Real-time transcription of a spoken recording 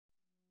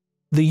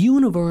The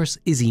universe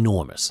is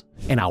enormous,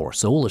 and our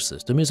solar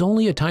system is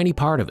only a tiny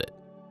part of it.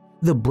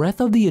 The breadth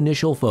of the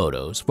initial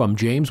photos from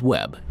James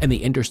Webb and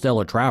the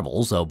interstellar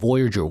travels of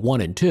Voyager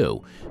 1 and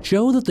 2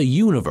 show that the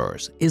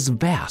universe is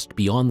vast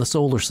beyond the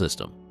solar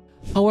system.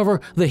 However,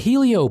 the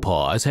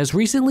heliopause has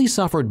recently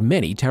suffered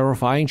many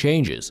terrifying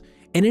changes,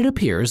 and it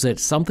appears that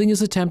something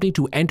is attempting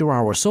to enter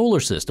our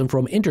solar system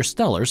from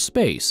interstellar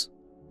space.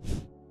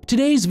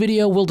 Today's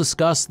video will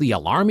discuss the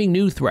alarming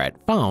new threat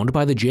found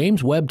by the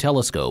James Webb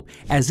Telescope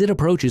as it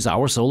approaches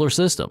our solar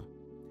system.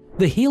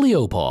 The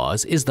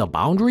heliopause is the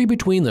boundary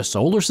between the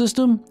solar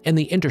system and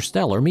the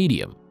interstellar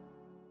medium.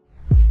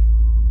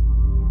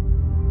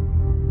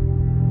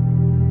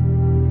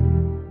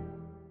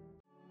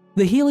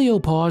 The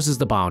heliopause is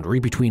the boundary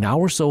between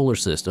our solar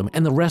system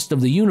and the rest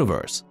of the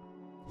universe.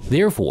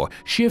 Therefore,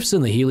 shifts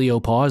in the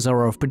heliopause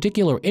are of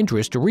particular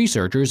interest to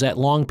researchers at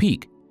Long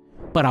Peak.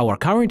 But our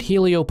current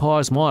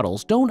heliopause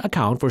models don't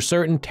account for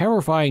certain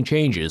terrifying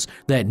changes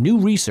that new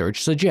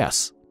research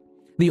suggests.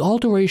 The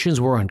alterations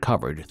were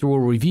uncovered through a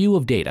review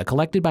of data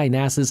collected by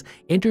NASA's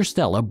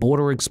Interstellar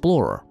Border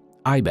Explorer,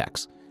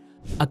 IBEX.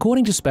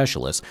 According to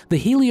specialists, the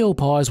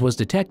heliopause was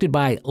detected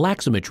by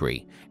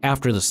laximetry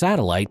after the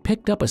satellite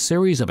picked up a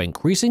series of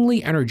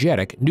increasingly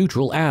energetic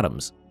neutral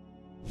atoms.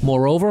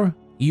 Moreover,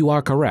 you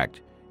are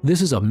correct,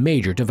 this is a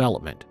major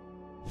development.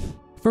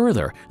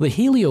 Further, the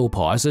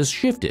heliopause has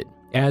shifted,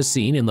 as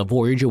seen in the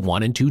Voyager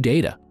 1 and 2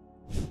 data.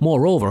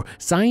 Moreover,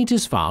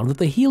 scientists found that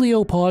the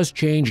heliopause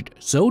changed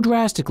so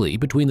drastically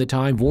between the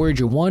time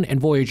Voyager 1 and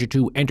Voyager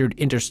 2 entered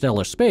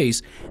interstellar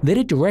space that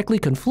it directly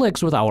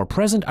conflicts with our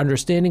present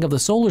understanding of the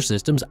solar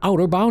system's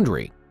outer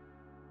boundary.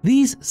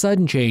 These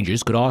sudden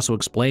changes could also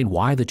explain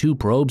why the two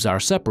probes are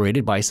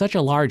separated by such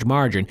a large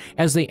margin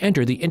as they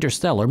enter the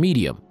interstellar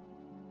medium.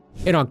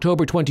 In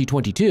October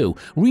 2022,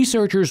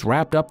 researchers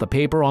wrapped up the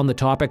paper on the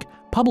topic,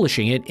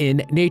 publishing it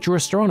in Nature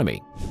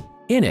Astronomy.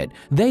 In it,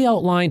 they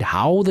outlined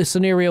how the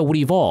scenario would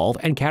evolve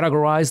and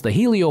categorized the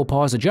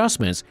heliopause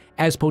adjustments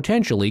as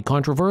potentially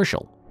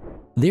controversial.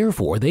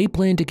 Therefore, they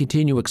plan to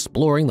continue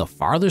exploring the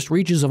farthest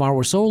reaches of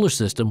our solar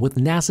system with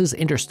NASA's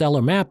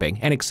Interstellar Mapping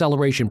and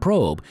Acceleration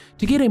Probe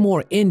to get a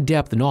more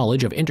in-depth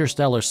knowledge of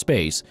interstellar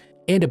space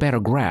and a better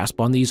grasp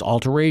on these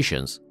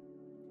alterations.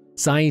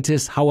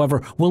 Scientists,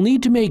 however, will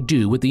need to make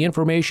do with the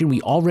information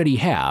we already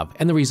have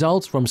and the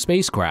results from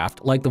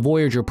spacecraft like the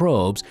Voyager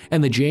probes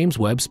and the James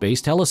Webb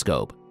Space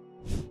Telescope.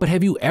 But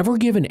have you ever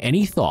given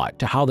any thought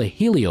to how the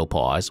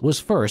heliopause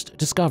was first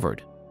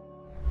discovered?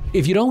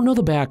 If you don't know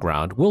the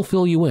background, we'll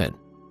fill you in.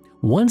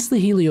 Once the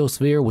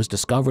heliosphere was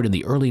discovered in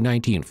the early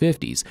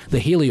 1950s, the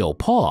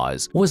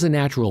heliopause was a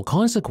natural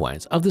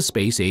consequence of the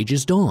space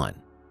age's dawn.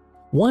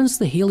 Once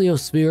the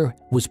heliosphere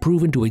was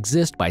proven to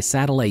exist by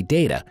satellite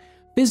data,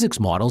 physics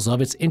models of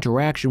its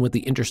interaction with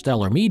the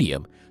interstellar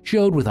medium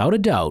showed without a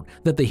doubt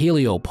that the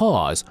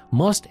heliopause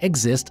must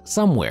exist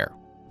somewhere.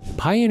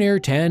 Pioneer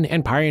 10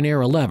 and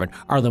Pioneer 11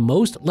 are the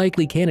most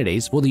likely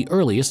candidates for the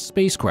earliest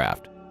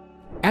spacecraft.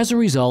 As a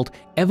result,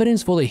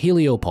 evidence for the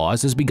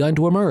heliopause has begun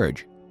to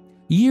emerge.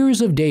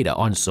 Years of data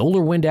on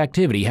solar wind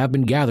activity have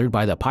been gathered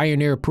by the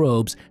Pioneer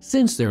probes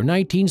since their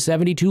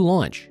 1972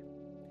 launch.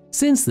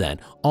 Since then,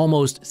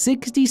 almost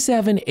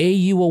 67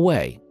 AU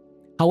away.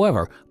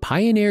 However,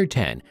 Pioneer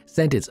 10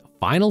 sent its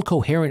final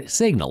coherent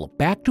signal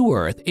back to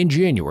Earth in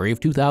January of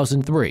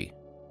 2003.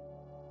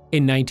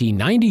 In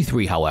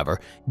 1993, however,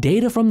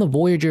 data from the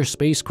Voyager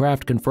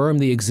spacecraft confirmed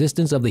the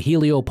existence of the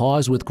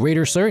heliopause with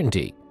greater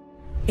certainty.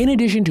 In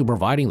addition to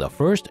providing the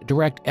first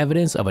direct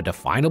evidence of a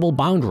definable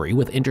boundary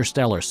with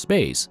interstellar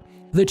space,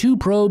 the two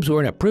probes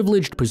were in a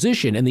privileged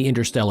position in the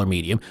interstellar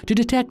medium to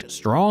detect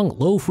strong,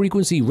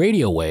 low-frequency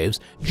radio waves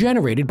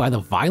generated by the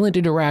violent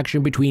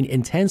interaction between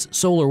intense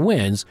solar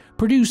winds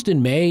produced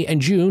in May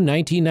and June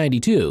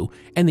 1992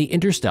 and the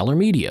interstellar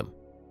medium.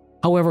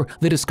 However,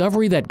 the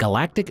discovery that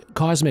galactic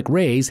cosmic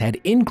rays had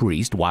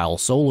increased while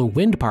solar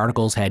wind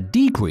particles had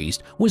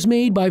decreased was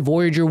made by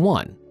Voyager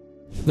 1.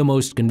 The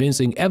most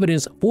convincing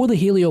evidence for the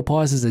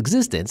heliopause's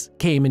existence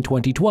came in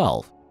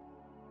 2012.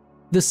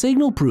 The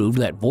signal proved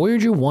that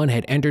Voyager 1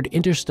 had entered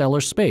interstellar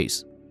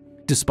space.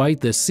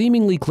 Despite this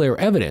seemingly clear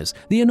evidence,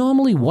 the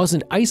anomaly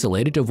wasn't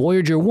isolated to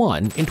Voyager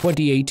 1 in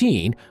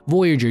 2018.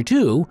 Voyager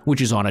 2, which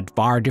is on a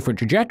far different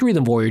trajectory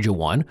than Voyager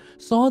 1,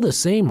 saw the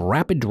same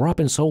rapid drop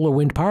in solar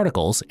wind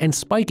particles and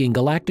spiking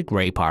galactic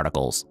ray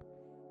particles.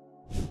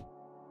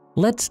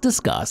 Let's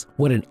discuss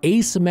what an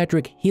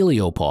asymmetric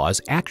heliopause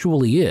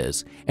actually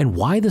is and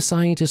why the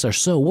scientists are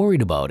so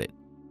worried about it.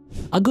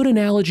 A good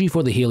analogy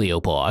for the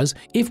heliopause,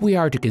 if we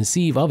are to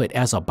conceive of it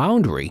as a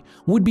boundary,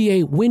 would be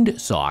a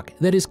windsock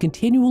that is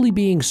continually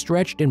being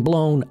stretched and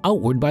blown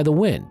outward by the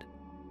wind.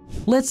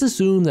 Let's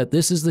assume that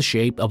this is the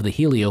shape of the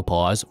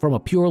heliopause from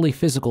a purely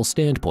physical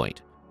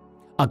standpoint.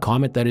 A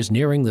comet that is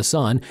nearing the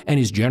Sun and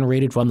is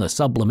generated from the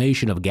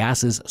sublimation of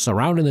gases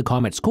surrounding the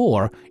comet's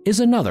core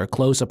is another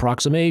close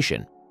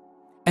approximation.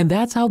 And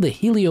that's how the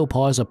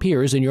heliopause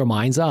appears in your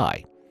mind's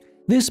eye.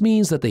 This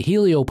means that the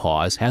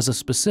heliopause has a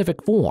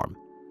specific form.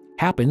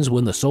 happens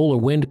when the solar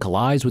wind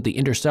collides with the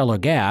interstellar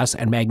gas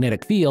and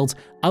magnetic fields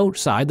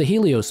outside the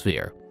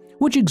heliosphere,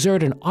 which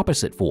exert an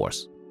opposite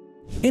force.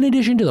 In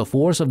addition to the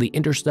force of the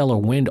interstellar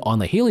wind on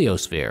the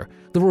heliosphere,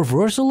 the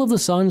reversal of the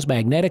Sun's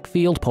magnetic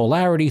field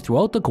polarity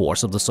throughout the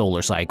course of the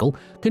solar cycle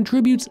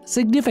contributes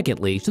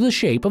significantly to the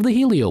shape of the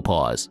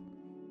heliopause.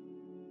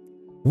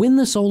 When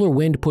the solar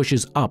wind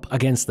pushes up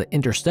against the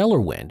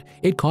interstellar wind,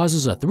 it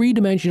causes a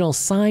three-dimensional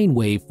sine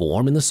wave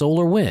form in the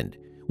solar wind,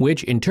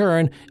 which in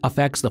turn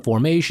affects the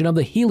formation of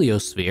the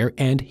heliosphere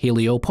and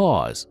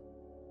heliopause.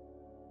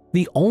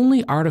 The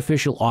only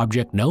artificial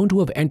object known to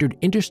have entered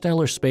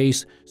interstellar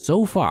space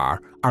so far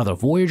are the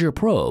Voyager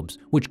probes,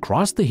 which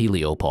crossed the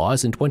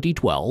heliopause in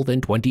 2012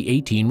 and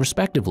 2018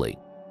 respectively.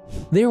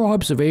 Their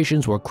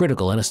observations were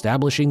critical in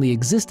establishing the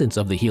existence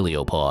of the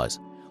heliopause,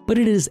 but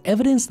it is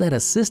evidence that a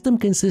system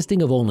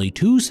consisting of only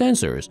two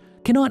sensors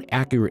cannot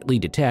accurately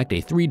detect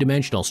a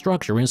three-dimensional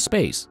structure in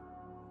space.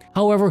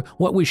 However,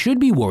 what we should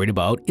be worried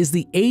about is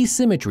the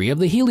asymmetry of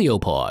the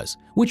heliopause,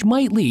 which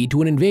might lead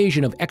to an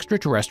invasion of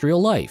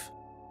extraterrestrial life.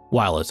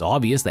 While it's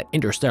obvious that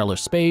interstellar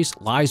space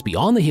lies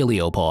beyond the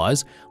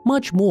heliopause,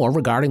 much more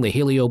regarding the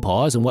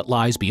heliopause and what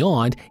lies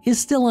beyond is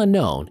still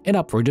unknown and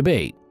up for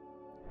debate.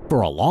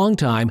 For a long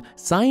time,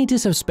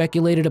 scientists have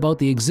speculated about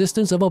the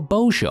existence of a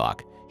bow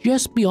shock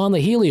just beyond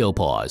the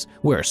heliopause,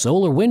 where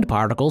solar wind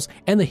particles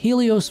and the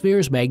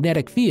heliosphere's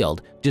magnetic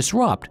field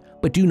disrupt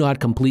but do not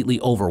completely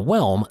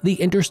overwhelm the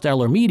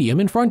interstellar medium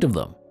in front of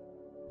them.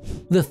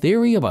 The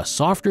theory of a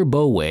softer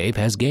bow wave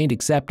has gained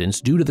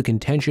acceptance due to the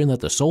contention that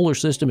the solar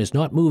system is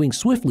not moving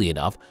swiftly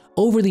enough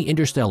over the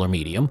interstellar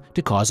medium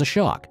to cause a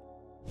shock.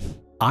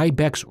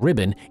 Ibex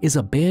ribbon is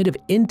a band of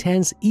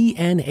intense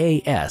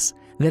ENAS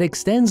that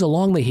extends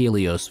along the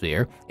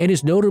heliosphere and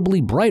is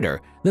notably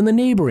brighter than the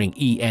neighboring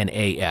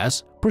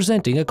ENAS,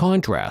 presenting a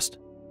contrast.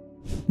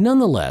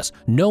 Nonetheless,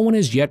 no one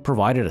has yet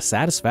provided a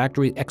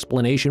satisfactory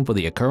explanation for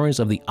the occurrence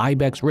of the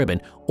Ibex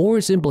ribbon or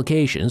its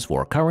implications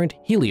for current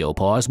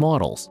heliopause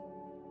models.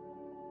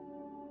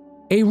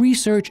 A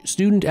research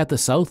student at the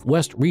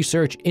Southwest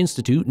Research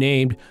Institute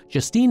named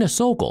Justina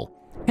Sokol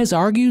has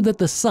argued that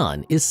the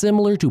Sun is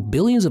similar to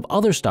billions of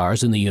other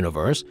stars in the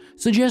universe,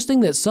 suggesting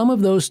that some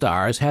of those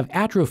stars have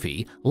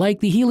atrophy like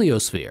the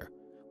heliosphere.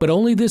 But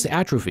only this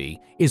atrophy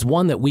is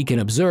one that we can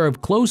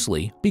observe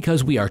closely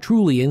because we are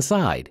truly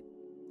inside.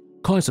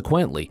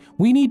 Consequently,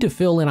 we need to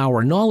fill in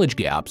our knowledge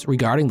gaps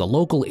regarding the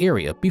local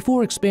area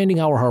before expanding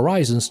our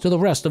horizons to the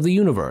rest of the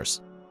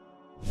universe.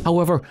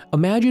 However,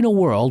 imagine a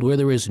world where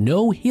there is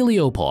no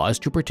heliopause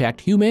to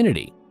protect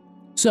humanity.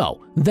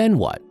 So, then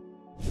what?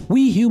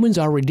 We humans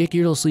are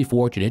ridiculously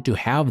fortunate to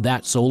have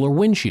that solar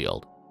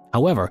windshield.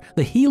 However,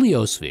 the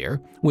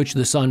heliosphere, which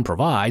the Sun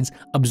provides,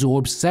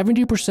 absorbs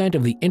 70%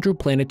 of the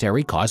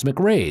interplanetary cosmic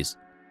rays.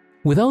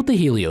 Without the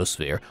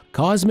heliosphere,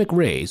 cosmic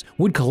rays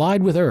would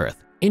collide with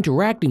Earth,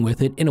 interacting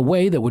with it in a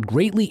way that would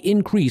greatly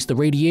increase the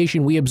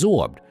radiation we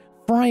absorbed,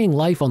 frying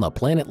life on the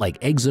planet like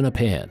eggs in a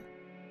pan.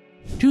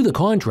 To the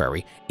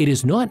contrary, it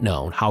is not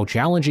known how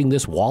challenging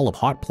this wall of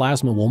hot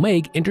plasma will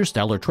make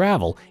interstellar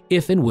travel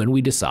if and when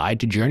we decide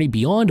to journey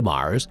beyond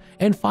Mars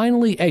and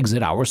finally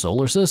exit our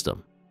solar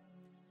system.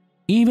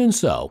 Even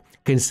so,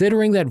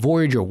 considering that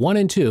Voyager 1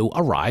 and 2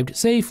 arrived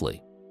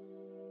safely.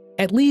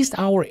 At least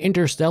our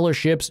interstellar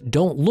ships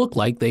don't look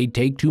like they'd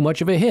take too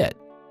much of a hit.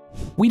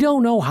 We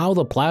don't know how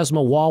the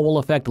plasma wall will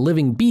affect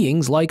living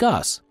beings like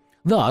us.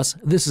 Thus,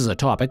 this is a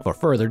topic for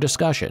further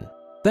discussion.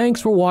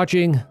 Thanks for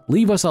watching.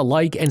 Leave us a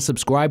like and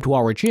subscribe to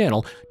our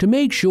channel to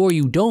make sure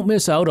you don't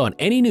miss out on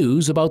any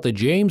news about the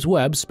James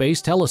Webb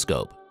Space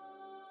Telescope.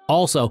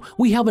 Also,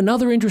 we have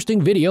another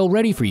interesting video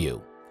ready for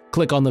you.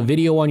 Click on the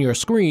video on your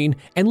screen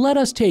and let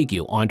us take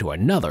you onto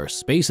another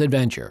space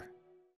adventure.